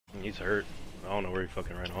He's hurt. I don't know where he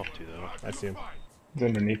fucking ran off to though. I see him. He's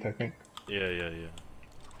underneath, I think. Yeah.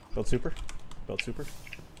 Build super. Build super.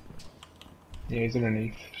 Yeah, he's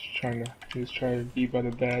underneath. He's trying to be by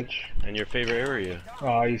the badge. And your favorite area?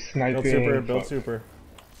 Oh, he's sniping. Build super. Build Fuck. super.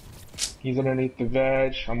 He's underneath the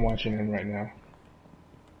badge. I'm watching him right now.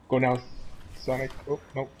 Go now, Sonic. Oh,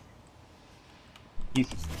 nope. He's...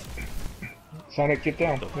 Sonic, get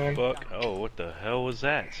down, What the man. fuck? Oh, what the hell was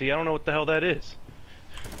that? See, I don't know what the hell that is.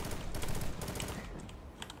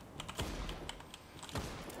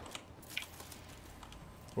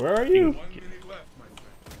 Where are you?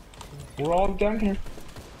 We're all down here.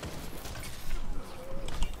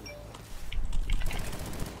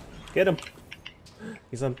 Get him.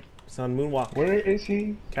 He's on moonwalk. Where is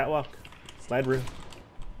he? Catwalk. Slide room.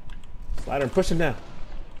 Slide and push him down.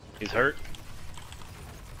 He's hurt.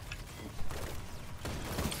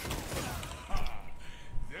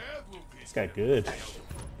 This guy good.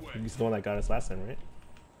 He's the one that got us last time, right?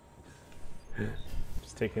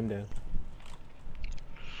 Just take him down.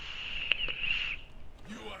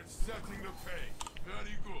 You are setting the pace.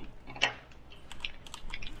 Very good.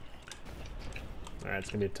 Alright, it's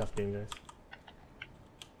gonna be a tough game, guys.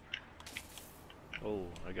 Oh,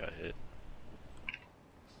 I got hit.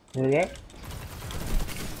 Where you at?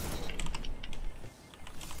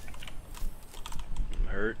 I'm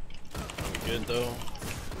hurt. I'm good though.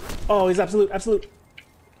 Oh, he's absolute.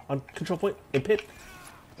 On control point. In pit.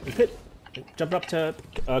 Jumping up to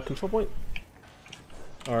control point.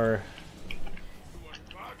 Or...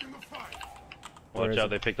 Back in the fight. Watch out,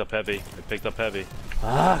 they picked up heavy.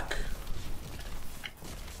 Fuck!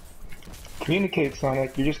 Communicate,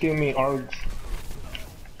 Sonic. You're just giving me args.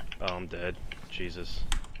 Oh, I'm dead. Jesus.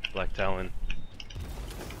 Black Talon.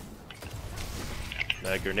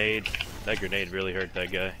 That grenade really hurt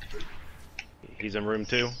that guy. He's in room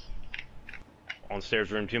 2. On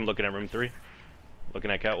stairs, room 2. I'm looking at room 3.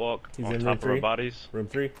 Looking at catwalk. He's on in top room of our 3. bodies. Room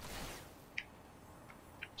 3.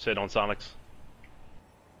 Sit on Sonic's.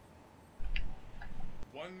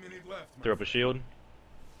 1 minute left. Throw up a shield.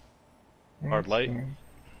 Hard light. How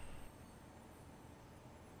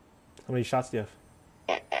many shots do you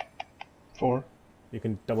have? 4. You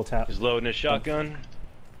can double tap. He's loading his shotgun. You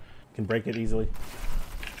can break it easily.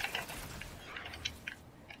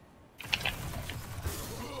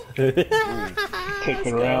 Take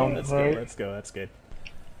the round, Let's right? go, let's go, that's good.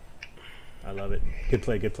 I love it. Good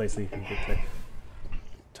play, Sleepy. Good play.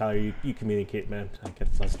 Tyler, you communicate, man. I get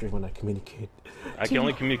flustered when I communicate. I can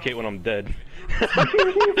only communicate when I'm dead.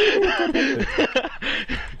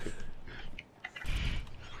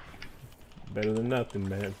 Better than nothing,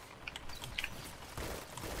 man.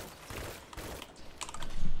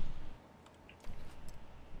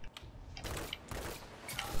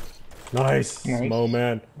 Nice, Mo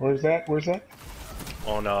man. Where's that?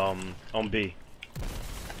 On B.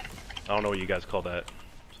 I don't know what you guys call that.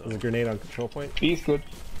 So. There's a grenade on control point. B's good.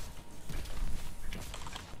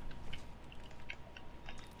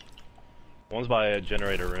 One's by a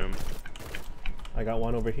generator room. I got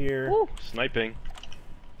one over here. Woo. Sniping.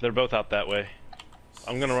 They're both out that way.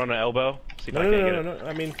 I'm gonna run an elbow. See if I can get it. No.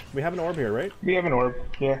 I mean, we have an orb here, right? We have an orb.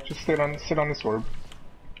 Yeah, just sit on this orb.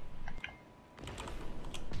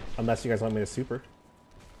 Unless you guys want me to super.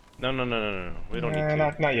 No. We don't need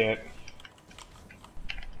to. Not yet.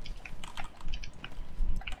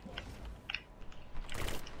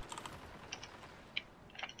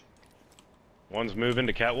 One's moving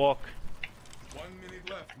to catwalk. 1 minute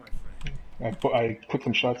left, my friend. I put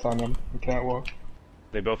some shots on them. The catwalk.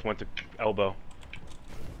 They both went to elbow.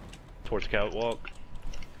 Towards catwalk.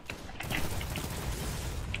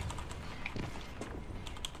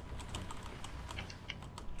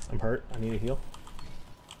 I'm hurt. I need a heal.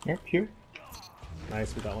 Yep, here.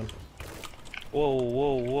 Nice, we got one.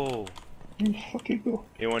 Whoa. You fucking go.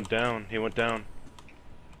 He went down.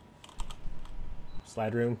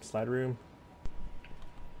 Slide room.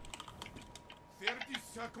 30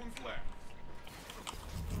 seconds left.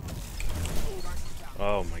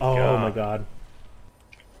 Oh my god. Oh my god.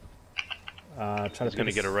 Try He's to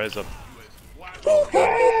gonna get a res up. Oh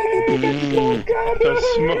god! The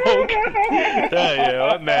smoke. Yeah,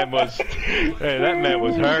 that man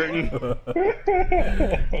was hurting.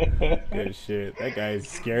 Good shit. That guy's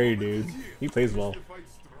scary, dude. He plays well.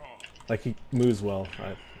 Like, he moves well.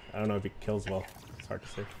 I don't know if he kills well. It's hard to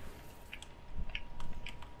say.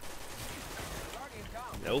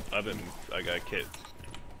 Nope, I got kit.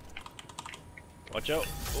 Watch out.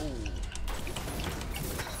 Oh.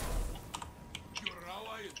 Your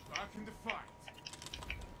ally is back in the fight.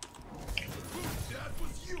 That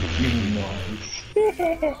was you. Nice.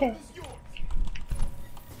 It's yours.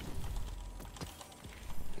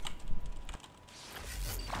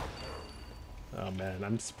 Oh man,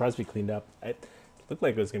 I'm surprised we cleaned up. It looked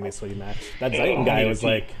like it was gonna be a sweaty match. That Titan guy was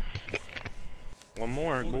like, One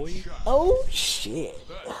more, boy. "Oh shit,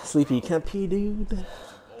 Sleepy, you can't pee, dude."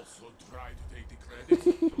 Also try to take the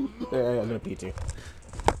credit. Yeah, I'm gonna pee too.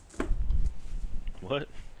 What?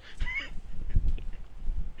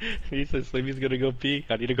 He said Sleepy's gonna go pee.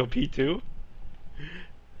 I need to go pee too?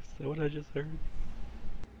 Is that what I just heard?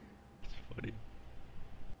 It's funny.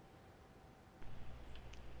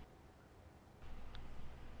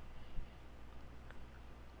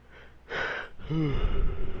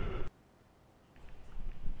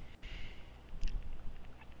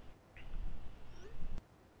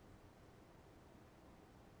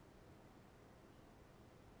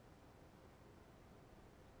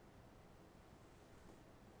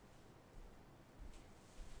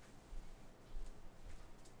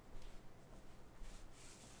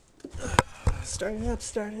 Start it up,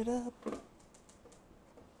 start it up. I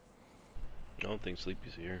don't think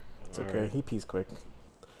Sleepy's here. It's okay, he pees quick.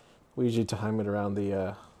 We usually time it around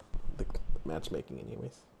the matchmaking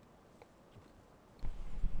anyways.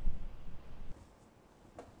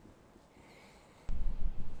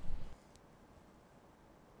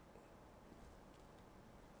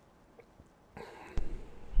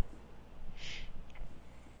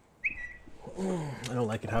 I don't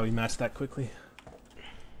like it how he matched that quickly.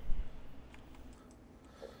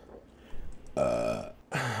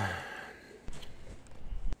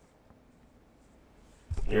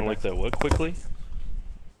 You don't like that what quickly?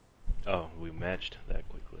 Oh, we matched that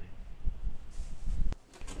quickly.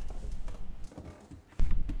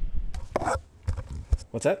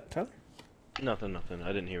 What's that, Tyler? Nothing, nothing. I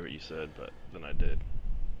didn't hear what you said, but then I did.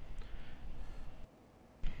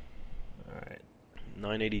 Alright.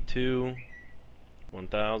 982,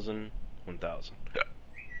 1000, 1000.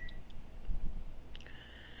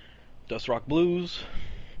 Dust Rock Blues,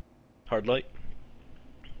 Hard Light,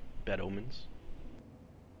 Bad Omens,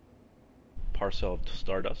 Parcel of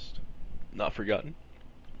Stardust, Not Forgotten,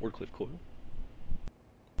 Warcliffe Coil.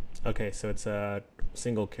 Okay, so it's a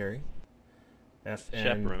single carry. F and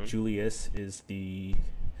Chaperone. Julius is the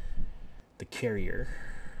carrier.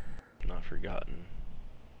 Not Forgotten,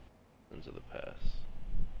 Sins of the Past.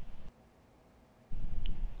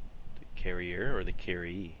 The carrier or the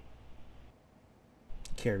carryee?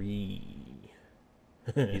 Carry.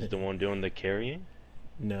 He's the one doing the carrying?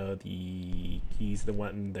 No, he's the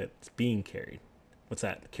one that's being carried. What's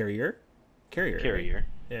that? Carrier? Carrier. right? Carrier.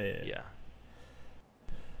 Yeah. Yeah.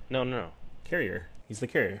 No. Carrier. He's the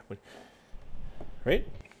carrier. Right?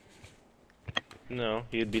 No,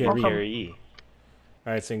 he'd be Carry. the carryee.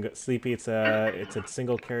 All right, Sleepy. It's a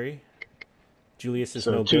single carry. Julius is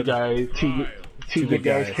So no two good. guys, two Two good good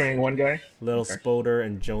guys guys. carrying one guy. Little Okay. Spoder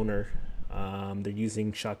and Joner. They're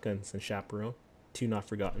using shotguns and chaperone. Two not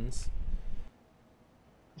forgottens.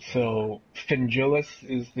 So Finjulis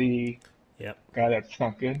is the Yep. guy that's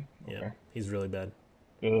not good. Yeah. He's really bad.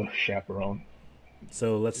 Okay. Ugh, chaperone.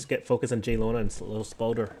 So let's get focused on J Lona and Little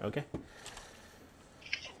Spoder. Okay.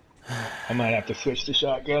 I might have to switch to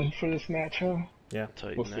shotgun for this match, huh? Yeah.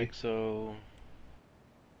 Titan We'll see. Exo.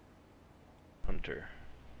 Hunter.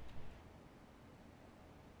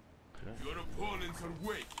 Your opponents are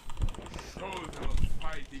weak. Show them a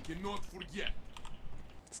fight they cannot forget.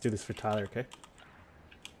 Let's do this for Tyler. Okay.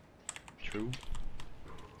 True.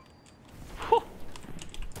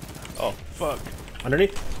 Oh, fuck.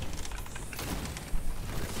 Underneath.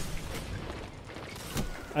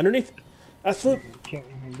 Underneath. Absolute.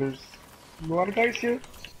 There's a lot of guys here.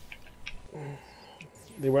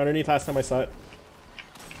 They were underneath last time I saw it.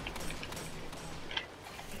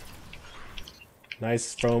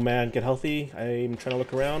 Nice throw, man. Get healthy. I'm trying to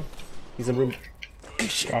look around. He's in room.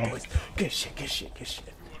 Good shit, Got him. boys. Good shit, good shit, good shit.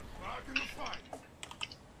 Back in the fight.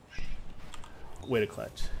 Way to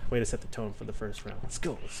clutch. Way to set the tone for the first round. Let's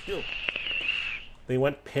go, let's go. They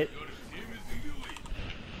went pit. Your team is in the lead.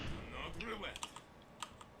 Do not relent.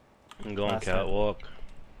 I'm going Last time. catwalk.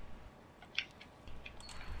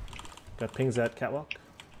 Got pings at catwalk.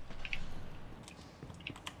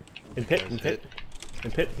 In pit, in pit.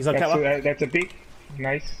 In pit. He's on catwalk. That's a beat.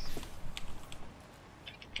 Nice.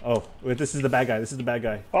 Oh, wait, this is the bad guy. This is the bad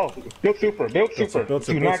guy. Oh, build super. Build super. build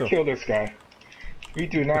super, Do build not super. kill this guy. We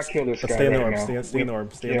do not kill this Let's guy stay in the right orbs. now. Stay in the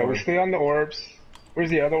orbs. Stay in Yeah, the we'll orbs. stay on the orbs. Where's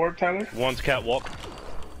the other orb, Tyler? One's catwalk.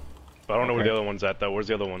 But I don't know where Okay. the other one's at, though. Where's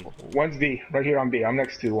the other one? One's B, right here on B. I'm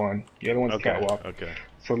next to one. The other one's Okay. catwalk. Okay.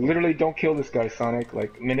 So literally don't kill this guy, Sonic.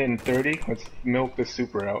 Like, minute and 30. Let's milk the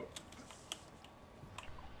super out.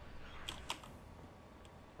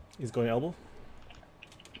 He's going elbow.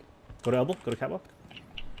 Go to elbow. Go to catwalk.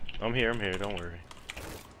 I'm here. Don't worry.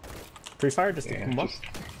 Pre-fire, just to Yeah, come up. just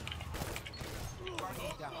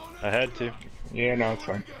I had to. Yeah, no, it's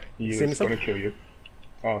fine. He See me was some? gonna kill you.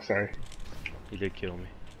 Oh, sorry. He did kill me.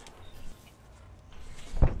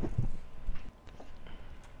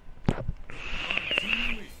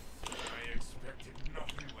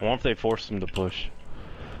 I wonder if they forced him to push.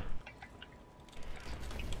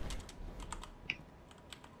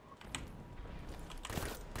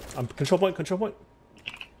 Control point, control point.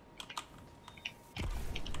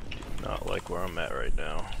 Not like where I'm at right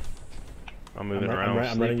now. I'm moving around.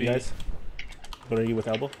 I'm running you guys. Running you with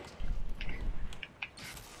elbow.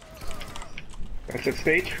 That's it,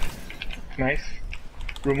 stage. Nice.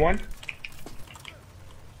 Room 1.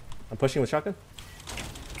 I'm pushing with shotgun.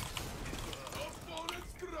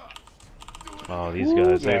 Oh, these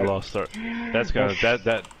guys, they lost their... That's gonna...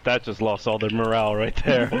 That just lost all their morale right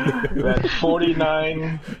there. That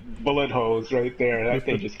 49 bullet holes right there. That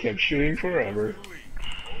thing just kept shooting forever.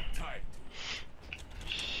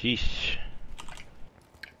 Sheesh.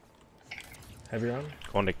 Heavy round.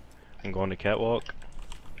 I'm going to catwalk.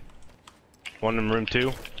 One in room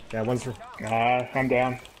 2. Yeah, one's. I'm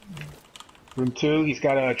down. Room 2, he's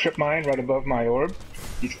got a trip mine right above my orb.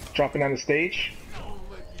 He's dropping on the stage.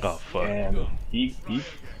 Oh, fuck. And he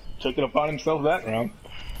took it upon himself that round.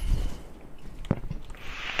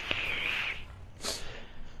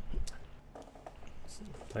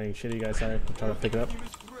 Playing shitty, guys. Sorry, I'm trying to pick it up.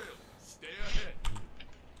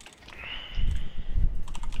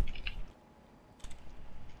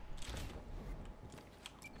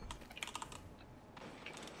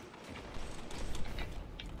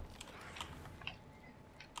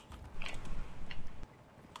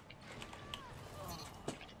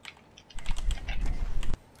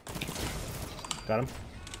 Got him.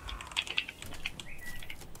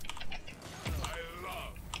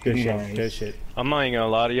 Good shit. Nice. Good shit. I'm not even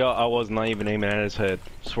gonna lie to y'all, I was not even aiming at his head.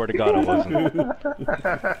 Swear to God I wasn't.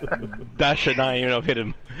 That should not even have hit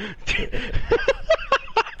him.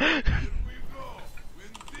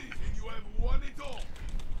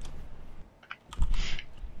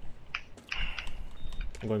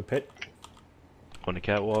 I'm going pit. On the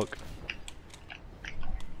catwalk.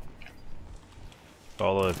 They're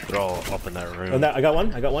all up in that room. Oh, I got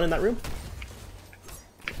one. I got one in that room.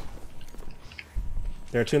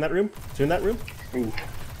 There are two in that room. Two in that room. Ooh.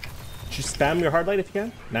 Just spam your hard light if you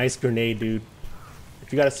can. Nice grenade, dude.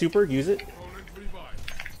 If you got a super, use it.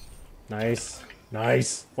 Nice.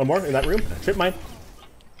 Nice. One more in that room. Trip mine.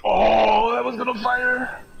 Oh, that was gonna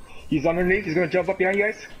fire. He's underneath. He's gonna jump up behind you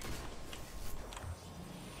guys.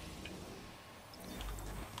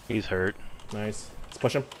 He's hurt. Nice. Let's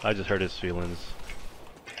push him. I just hurt his feelings.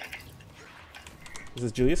 Is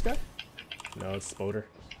this Julius guy? No, it's Spoder.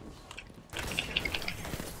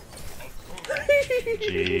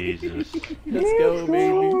 Jesus. Let's go,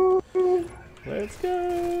 baby. Let's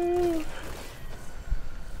go.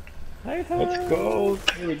 Hi, hi. Let's go.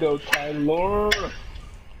 Here we go, Tylorrrr.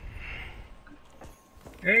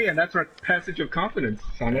 Hey, and that's our passage of confidence,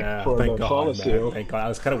 Sonic, Yeah, for thank the God, flawless man. seal. Thank God. I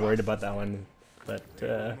was kind of worried about that one, but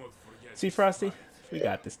see, Frosty, we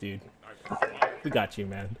got this, dude. We got you,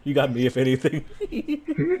 man. You got me, if anything.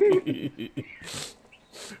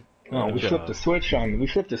 Oh, we flipped the switch on. We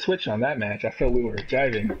flipped the switch on that match. I felt we were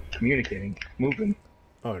jiving, communicating, moving.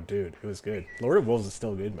 Oh, dude, it was good. Lord of Wolves is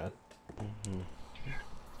still good, man.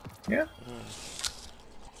 Yeah.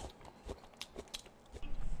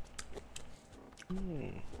 All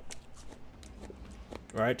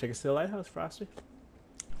right, take us to the lighthouse, Frosty.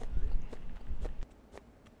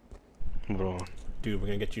 Bro. Dude, we're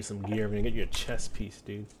gonna get you some gear. We're gonna get you a chest piece,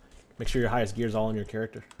 dude. Make sure your highest gear is all on your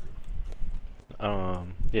character.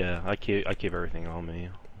 Yeah, I keep everything on me.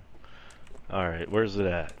 Alright, where's it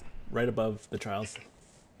at? Right above the trials.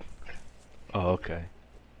 Oh, okay.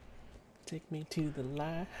 Take me to the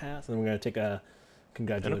lighthouse. And we're gonna take a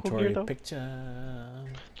congratulatory picture.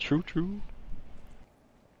 True.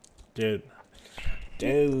 Dude.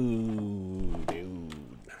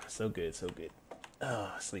 So good, so good.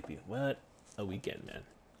 Oh, sleepy. What a weekend, man.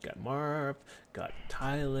 Got Marv, got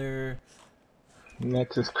Tyler.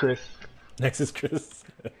 Next is Chris.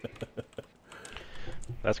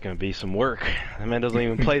 That's gonna be some work. That man doesn't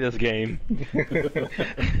even play this game.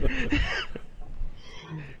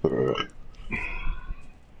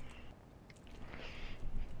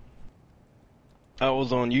 I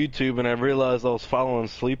was on YouTube and I realized I was following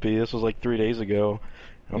Sleepy. This was like 3 days ago.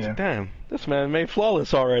 I was like, damn, this man made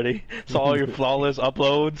Flawless already. Saw all your Flawless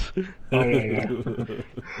uploads. Oh, yeah.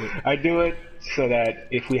 I do it so that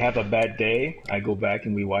if we have a bad day, I go back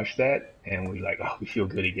and we watch that, and we're like, oh, we feel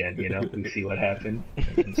good again, you know? We see what happened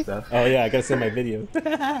and stuff. Oh, yeah, I gotta send my video.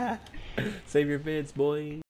 Save your vids, boy.